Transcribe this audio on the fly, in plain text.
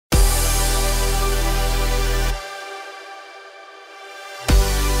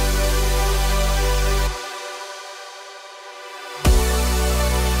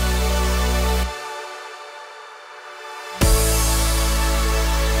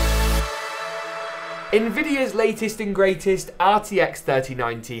Nvidia's latest and greatest RTX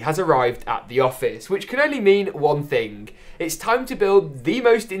 3090 has arrived at the office, which can only mean one thing. It's time to build the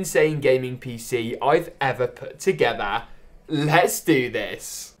most insane gaming PC I've ever put together. Let's do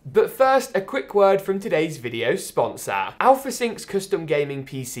this. But first, a quick word from today's video sponsor. AlphaSync's custom gaming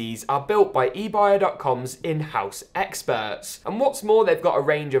PCs are built by Ebuyer.com's in-house experts. And what's more, they've got a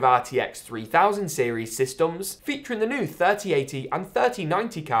range of RTX 3000 series systems featuring the new 3080 and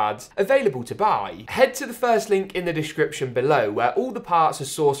 3090 cards available to buy. Head to the first link in the description below, where all the parts are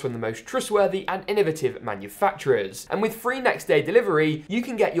sourced from the most trustworthy and innovative manufacturers. And with free next day delivery, you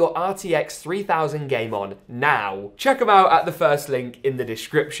can get your RTX 3000 game on now. Check them out at the first link in the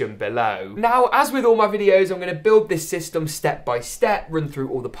description below. Now, as with all my videos, I'm going to build this system step by step, run through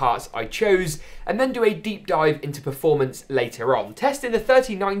all the parts I chose, and then do a deep dive into performance later on, testing the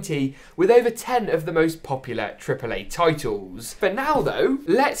 3090 with over 10 of the most popular AAA titles. For now though,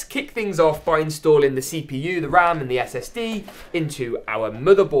 let's kick things off by installing the CPU, the RAM and the SSD into our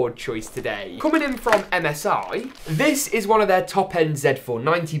motherboard choice today. Coming in from MSI, this is one of their top-end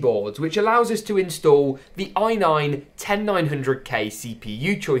Z490 boards, which allows us to install the i9 10900K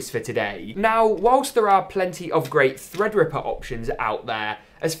CPU choice for today. Now, whilst there are plenty of great Threadripper options out there,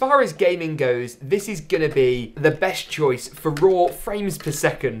 as far as gaming goes, this is going to be the best choice for raw frames per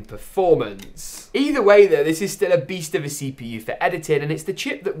second performance. Either way though, this is still a beast of a CPU for editing, and it's the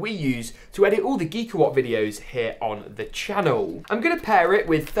chip that we use to edit all the GeekaWhat videos here on the channel. I'm going to pair it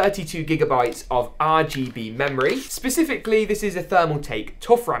with 32GB of RGB memory. Specifically, this is a Thermaltake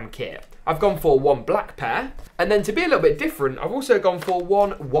Tough RAM kit. I've gone for one black pair, and then to be a little bit different, I've also gone for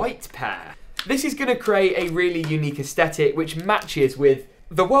one white pair. This is going to create a really unique aesthetic which matches with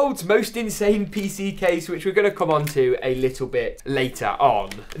the world's most insane PC case, which we're going to come on to a little bit later on.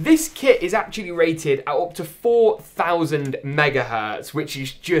 This kit is actually rated at up to 4000 megahertz, which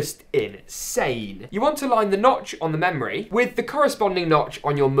is just insane. You want to line the notch on the memory with the corresponding notch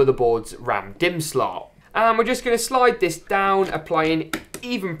on your motherboard's RAM DIMM slot. And we're just going to slide this down, applying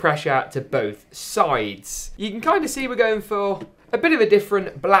even pressure to both sides. You can kind of see we're going for a bit of a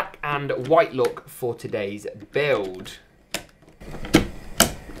different black and white look for today's build.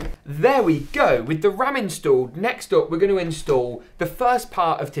 There we go. With the RAM installed, next up we're going to install the first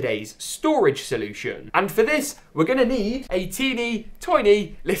part of today's storage solution. And for this, we're going to need a teeny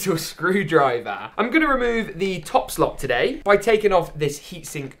tiny little screwdriver. I'm going to remove the top slot today by taking off this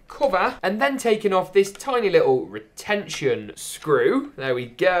heatsink cover and then taking off this tiny little retention screw. There we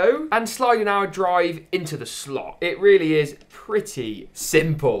go. And sliding our drive into the slot. It really is pretty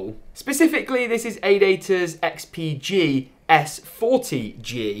simple. Specifically, this is Adata's XPG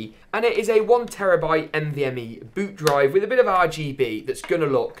S40G, and it is a 1TB NVMe boot drive with a bit of RGB that's gonna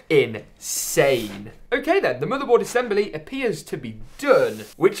look insane. Okay then, the motherboard assembly appears to be done,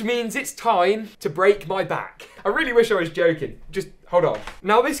 which means it's time to break my back. I really wish I was joking, just hold on.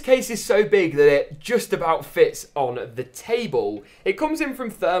 Now this case is so big that it just about fits on the table. It comes in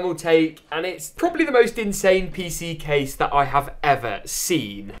from Thermaltake, and it's probably the most insane PC case that I have ever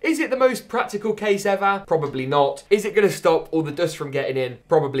seen. Is it the most practical case ever? Probably not. Is it gonna stop all the dust from getting in?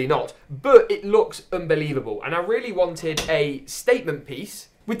 Probably not. But it looks unbelievable, and I really wanted a statement piece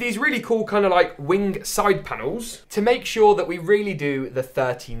with these really cool kind of like wing side panels to make sure that we really do the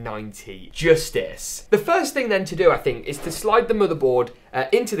 3090 justice. The first thing then to do, I think, is to slide the motherboard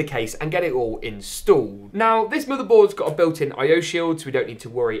into the case and get it all installed. Now, this motherboard's got a built-in I/O shield, so we don't need to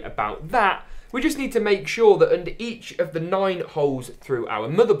worry about that. We just need to make sure that under each of the 9 holes through our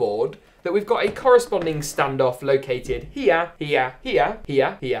motherboard that we've got a corresponding standoff located here, here, here,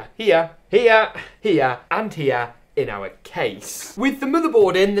 here, here, here, here, here, and here in our case. With the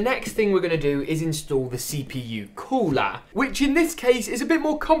motherboard in, the next thing we're going to do is install the CPU cooler, which in this case is a bit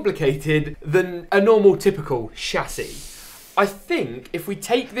more complicated than a normal typical chassis. I think if we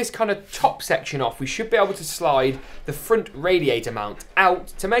take this kind of top section off, we should be able to slide the front radiator mount out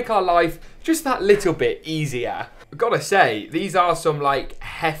to make our life just that little bit easier. I've got to say, these are some like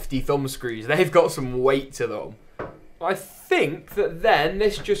hefty thumb screws. They've got some weight to them. I think that then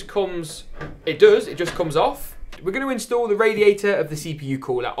this just comes, it just comes off. We're going to install the radiator of the CPU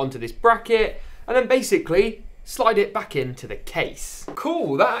cooler onto this bracket, and then basically slide it back into the case.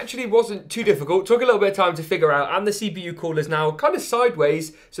 Cool, that actually wasn't too difficult. Took a little bit of time to figure out, and the CPU cooler's now kind of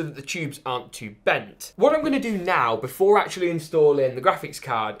sideways so that the tubes aren't too bent. What I'm going to do now, before actually installing the graphics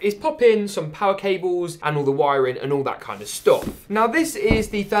card, is pop in some power cables and all the wiring and all that kind of stuff. Now this is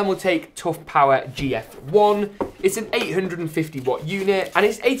the Thermaltake Tough Power GF1. It's an 850 watt unit and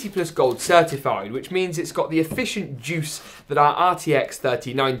it's 80 plus gold certified, which means it's got the efficient juice that our RTX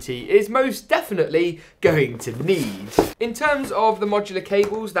 3090 is most definitely going to need. In terms of the modular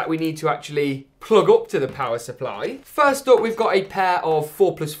cables that we need to actually plug up to the power supply, first up we've got a pair of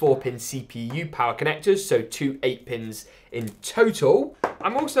 4+4 pin CPU power connectors, so 2 8-pins in total.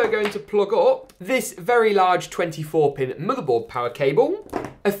 I'm also going to plug up this very large 24-pin motherboard power cable,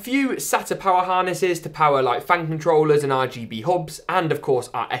 a few SATA power harnesses to power like fan controllers and RGB hubs, and of course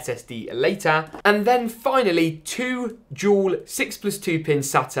our SSD later, and then finally 2 dual 6+2 pin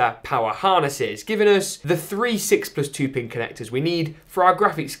SATA power harnesses, giving us the 3 6+2 pin connectors we need for our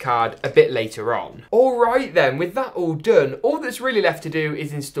graphics card a bit later on. Alright then, with that all done, all that's really left to do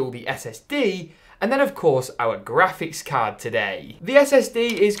is install the SSD, and then of course our graphics card today. The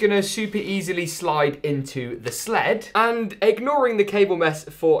SSD is going to super easily slide into the sled, and ignoring the cable mess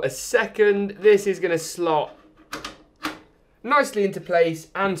for a second, this is going to slot nicely into place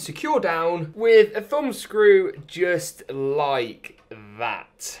and secure down with a thumb screw just like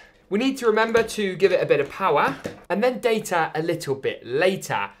that. We need to remember to give it a bit of power and then data a little bit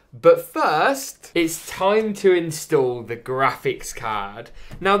later. But first, it's time to install the graphics card.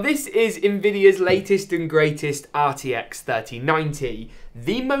 Now this is NVIDIA's latest and greatest RTX 3090,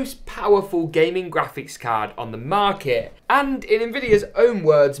 the most powerful gaming graphics card on the market, and in NVIDIA's own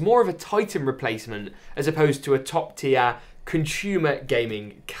words, more of a Titan replacement as opposed to a top tier consumer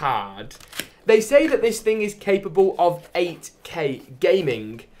gaming card. They say that this thing is capable of 8K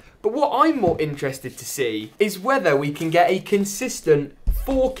gaming, but what I'm more interested to see is whether we can get a consistent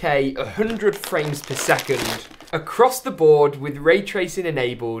 4K 100 frames per second across the board with ray tracing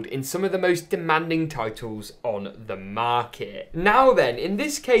enabled in some of the most demanding titles on the market. Now then, in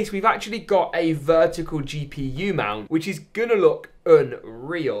this case we've actually got a vertical GPU mount, which is gonna look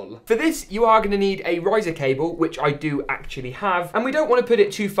unreal. For this you are going to need a riser cable, which I do actually have, and we don't want to put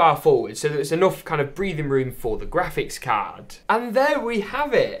it too far forward so that there's enough kind of breathing room for the graphics card. And there we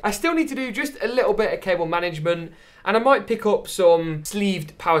have it. I still need to do just a little bit of cable management, and I might pick up some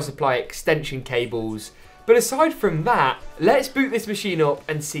sleeved power supply extension cables. But aside from that, let's boot this machine up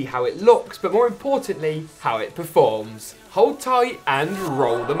and see how it looks, but more importantly, how it performs. Hold tight and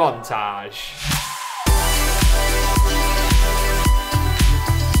roll the montage.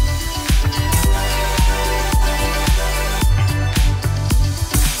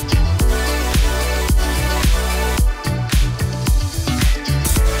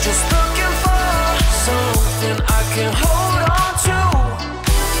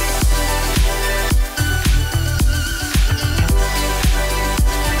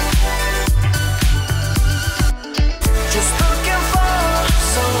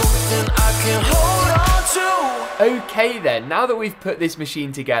 Okay then, now that we've put this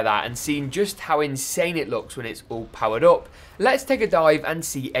machine together and seen just how insane it looks when it's all powered up, let's take a dive and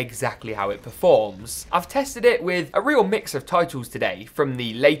see exactly how it performs. I've tested it with a real mix of titles today, from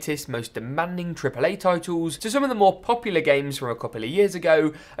the latest, most demanding AAA titles to some of the more popular games from a couple of years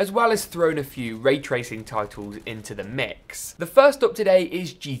ago, as well as thrown a few ray tracing titles into the mix. The first up today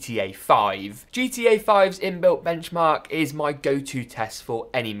is GTA 5. GTA 5's inbuilt benchmark is my go-to test for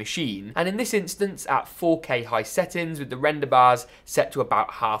any machine, and in this instance at 4K high settings with the render bars set to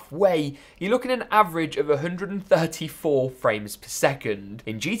about halfway, you're looking at an average of 134 frames per second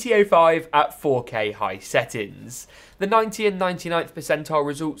in GTA 5 at 4K high settings. The 90 and 99th percentile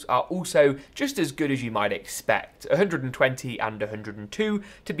results are also just as good as you might expect, 120 and 102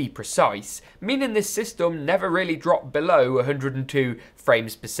 to be precise, meaning this system never really dropped below 102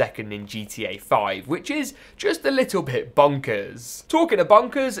 frames per second in GTA 5, which is just a little bit bonkers. Talking of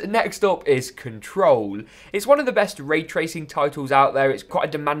bonkers, next up is Control. It's one of the best ray tracing titles out there. It's quite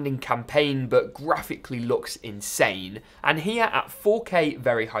a demanding campaign, but graphically looks insane. And here at 4K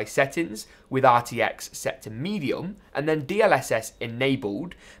very high settings, with RTX set to medium, and then DLSS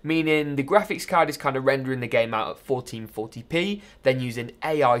enabled, meaning the graphics card is kind of rendering the game out at 1440p, then using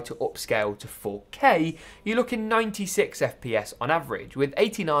AI to upscale to 4K, you're looking 96 FPS on average, with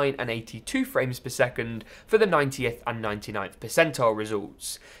 89 and 82 frames per second for the 90th and 99th percentile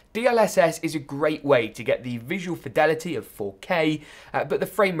results. DLSS is a great way to get the visual fidelity of 4K, but the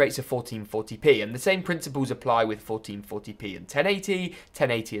frame rates are 1440p, and the same principles apply with 1440p and 1080,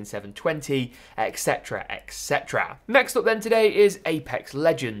 1080 and 720, etc, etc. Next up then today is Apex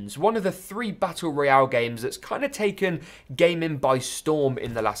Legends, one of the 3 Battle Royale games that's kind of taken gaming by storm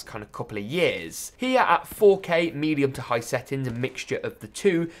in the last kind of couple of years. Here at 4K medium to high settings, a mixture of the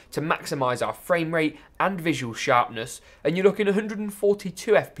two to maximise our frame rate and visual sharpness, and you're looking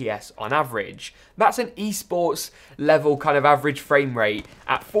 142 FPS on average. That's an esports level kind of average frame rate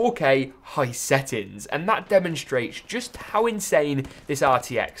at 4K high settings, and that demonstrates just how insane this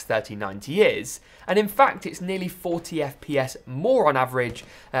RTX 3090 is. And in fact, it's nearly 40 FPS more on average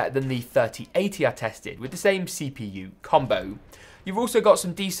than the 3080 I tested with the same CPU combo. You've also got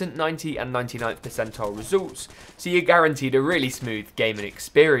some decent 90 and 99th percentile results, so you're guaranteed a really smooth gaming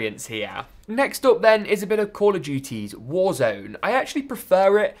experience here. Next up then is a bit of Call of Duty's Warzone. I actually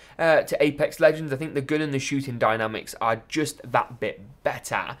prefer it to Apex Legends. I think the gun and the shooting dynamics are just that bit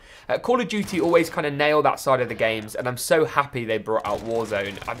better. Call of Duty always kind of nail that side of the games, and I'm so happy they brought out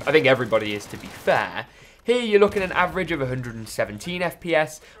Warzone. I think everybody is, to be fair. Here you're looking at an average of 117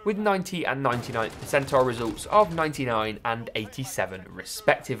 FPS with 90 and 99th percentile results of 99 and 87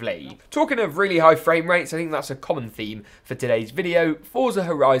 respectively. Talking of really high frame rates, I think that's a common theme for today's video. Forza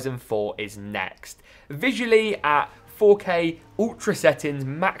Horizon 4 is next. Visually at 4K ultra settings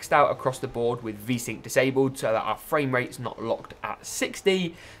maxed out across the board with VSync disabled so that our frame rate's not locked at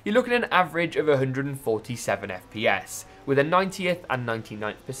 60, you're looking at an average of 147 FPS with a 90th and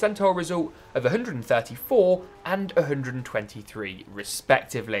 99th percentile result of 134 and 123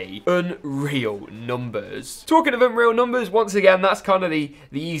 respectively. Unreal numbers. Talking of unreal numbers, once again, that's kind of the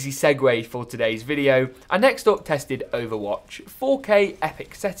easy segue for today's video. I next up tested Overwatch, 4K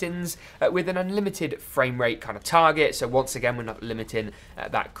epic settings with an unlimited frame rate kind of target, so once again we're not limiting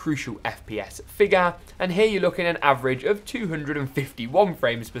that crucial FPS figure, and here you're looking at an average of 251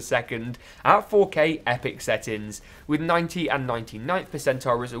 frames per second at 4K epic settings with 90 and 99th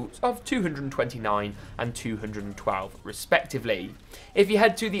percentile results of 229 and 212 respectively. If you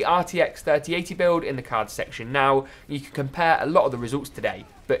head to the RTX 3080 build in the cards section now, you can compare a lot of the results today,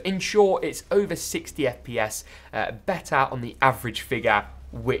 but in short it's over 60 FPS better on the average figure,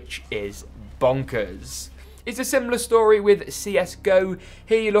 which is bonkers. It's a similar story with CSGO.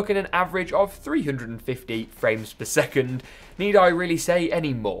 Here you're looking at an average of 350 frames per second. Need I really say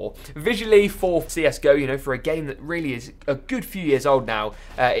any more? Visually for CSGO, you know, for a game that really is a good few years old now,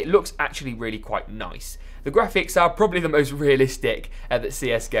 it looks actually really quite nice. The graphics are probably the most realistic that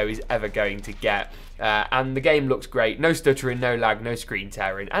CSGO is ever going to get. And the game looks great, no stuttering, no lag, no screen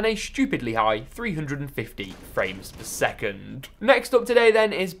tearing, and a stupidly high 350 frames per second. Next up today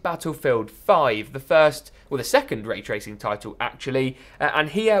then is Battlefield 5, the second ray tracing title actually, and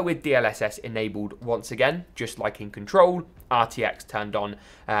here with DLSS enabled once again, just like in Control, RTX turned on,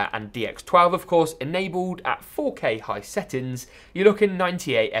 and DX12 of course enabled at 4K high settings, you're looking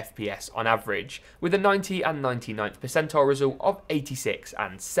 98 FPS on average, with a 90 and 99th percentile result of 86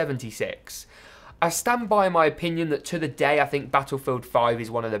 and 76. I stand by my opinion that to the day I think Battlefield 5 is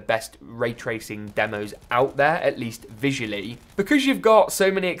one of the best ray tracing demos out there, at least visually. Because you've got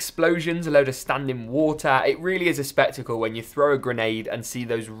so many explosions, a load of standing water, it really is a spectacle when you throw a grenade and see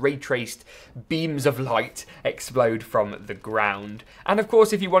those ray traced beams of light explode from the ground. And of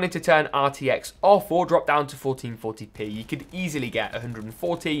course if you wanted to turn RTX off or drop down to 1440p, you could easily get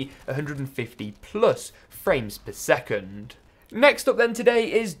 140, 150 plus frames per second. Next up then today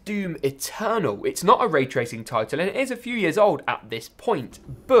is Doom Eternal. It's not a ray tracing title and it is a few years old at this point,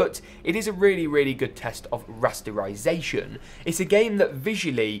 but it is a really, really good test of rasterization. It's a game that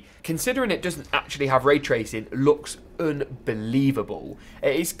visually, considering it doesn't actually have ray tracing, looks unbelievable.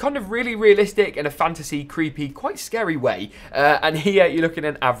 It's kind of really realistic in a fantasy, creepy, quite scary way. And here you're looking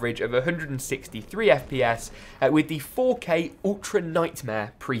at an average of 163 FPS with the 4K Ultra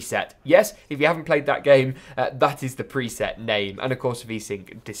Nightmare preset. Yes, if you haven't played that game, that is the preset name. And of course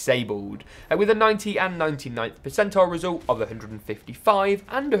VSync disabled. With a 90 and 99th percentile result of 155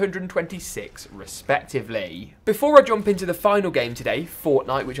 and 126 respectively. Before I jump into the final game today,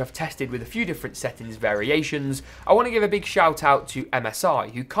 Fortnite, which I've tested with a few different settings variations, I want to give a big shout out to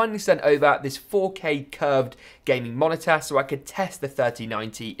MSI, who kindly sent over this 4K curved gaming monitor so I could test the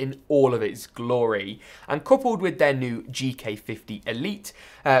 3090 in all of its glory. And coupled with their new GK50 Elite,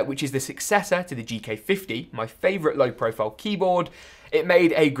 which is the successor to the GK50, my favourite low profile keyboard, it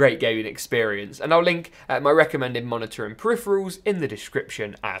made a great gaming experience. And I'll link my recommended monitor and peripherals in the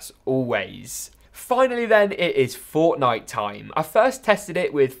description as always. Finally then, it is Fortnite time. I first tested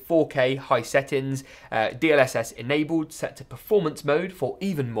it with 4K high settings, DLSS enabled, set to performance mode for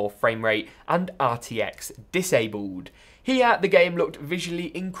even more frame rate, and RTX disabled. Here, the game looked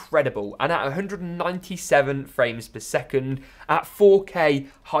visually incredible, and at 197 frames per second, at 4K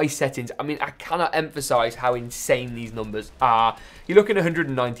high settings, I mean, I cannot emphasize how insane these numbers are. You're looking at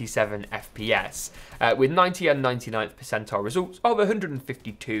 197 FPS, with 90 and 99th percentile results of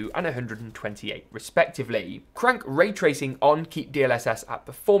 152 and 128 respectively. Crank ray tracing on, keep DLSS at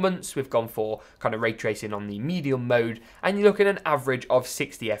performance. We've gone for kind of ray tracing on the medium mode, and you're looking at an average of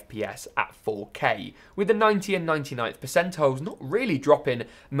 60 FPS at 4K, with the 90 and 99th percentiles not really dropping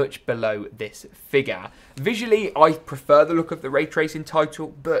much below this figure. Visually, I prefer the look of the ray tracing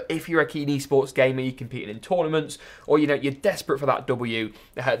title, but if you're a keen esports gamer, you're competing in tournaments, or you're desperate for that W,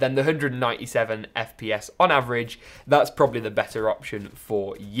 then the 197 FPS on average, that's probably the better option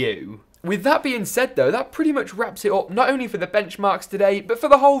for you. With that being said though, that pretty much wraps it up, not only for the Benchamrks today, but for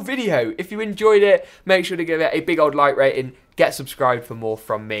the whole video. If you enjoyed it, make sure to give it a big old like rating, get subscribed for more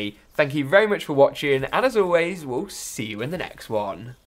from me. Thank you very much for watching, and as always, we'll see you in the next one.